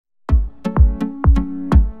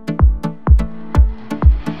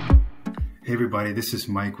Hey everybody, this is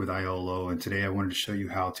Mike with IOLO, and today I wanted to show you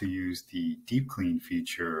how to use the Deep Clean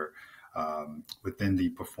feature within the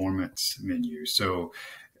performance menu. So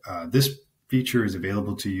this feature is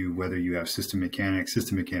available to you whether you have System Mechanic,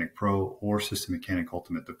 System Mechanic Pro, or System Mechanic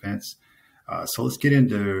Ultimate Defense. So let's get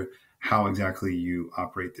into how exactly you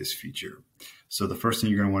operate this feature. So the first thing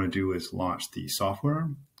you're going to want to do is launch the software.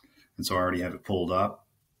 And so I already have it pulled up.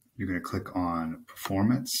 You're going to click on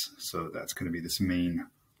Performance. So that's going to be this main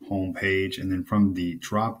home page, and then from the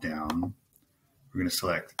drop down we're going to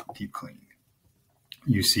select Deep Clean.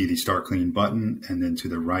 You see the Start Clean button, and then to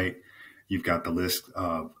the right you've got the list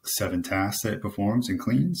of 7 tasks that it performs and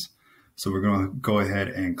cleans. So we're going to go ahead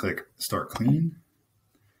and click Start Clean.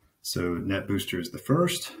 So Net Booster is the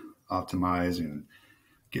first. Optimize and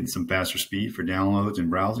getting some faster speed for downloads and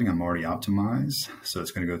browsing. I'm already optimized, so it's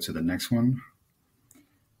going to go to the next one.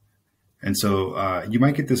 And so you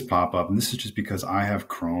might get this pop up, and this is just because I have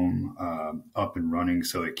Chrome up and running,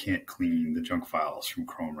 so it can't clean the junk files from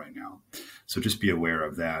Chrome right now. So just be aware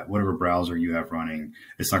of that. Whatever browser you have running,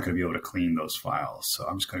 it's not going to be able to clean those files. So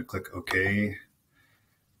I'm just going to click OK.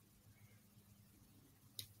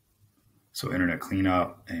 So Internet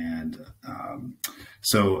Cleanup. And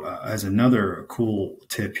as another cool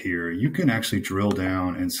tip here, you can actually drill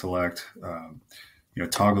down and select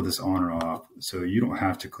toggle this on or off, so you don't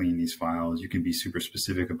have to clean these files. You can be super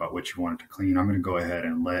specific about what you want it to clean. I'm going to go ahead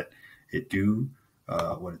and let it do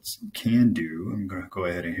what it can do. I'm going to go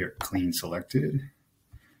ahead and hit Clean Selected.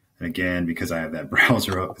 And again, because I have that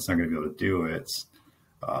browser up, it's not going to be able to do it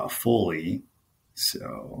fully.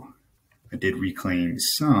 So I did reclaim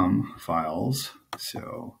some files.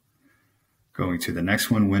 So going to the next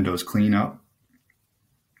one, Windows Cleanup.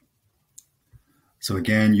 So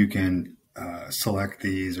again, you can select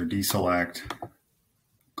these or deselect,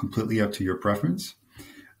 completely up to your preference.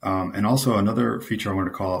 And also another feature I want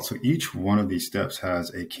to call out, so each one of these steps has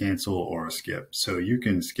a cancel or a skip. So you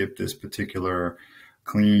can skip this particular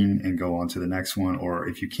clean and go on to the next one, or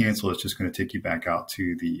if you cancel, it's just going to take you back out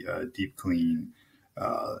to the Deep Clean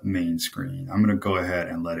main screen. I'm going to go ahead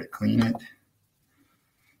and let it clean it.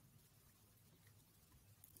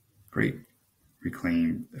 Great.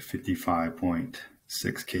 Reclaim 55.6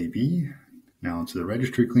 KB. Now into the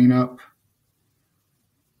registry cleanup.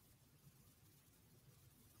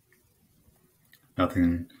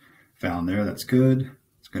 Nothing found there, that's good.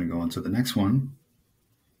 It's going to go on to the next one.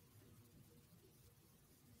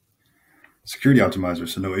 Security optimizer,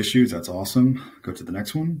 so no issues, that's awesome. Go to the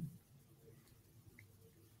next one.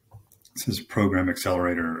 This is program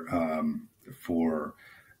accelerator for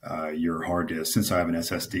your hard disk. Since I have an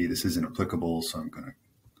SSD, this isn't applicable, so I'm going to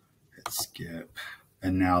hit skip.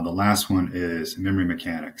 And now the last one is memory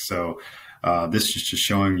mechanics. So this is just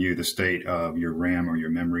showing you the state of your RAM or your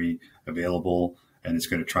memory available, and it's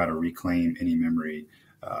going to try to reclaim any memory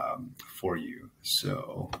for you.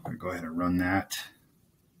 So I'm going to go ahead and run that.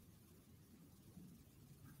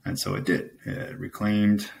 And so it did. It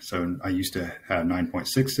reclaimed. So I used to have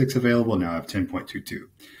 9.66 available. Now I have 10.22.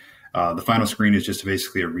 The final screen is just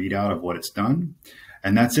basically a readout of what it's done.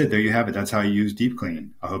 And that's it. There you have it. That's how you use Deep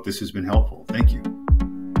Clean. I hope this has been helpful. Thank you.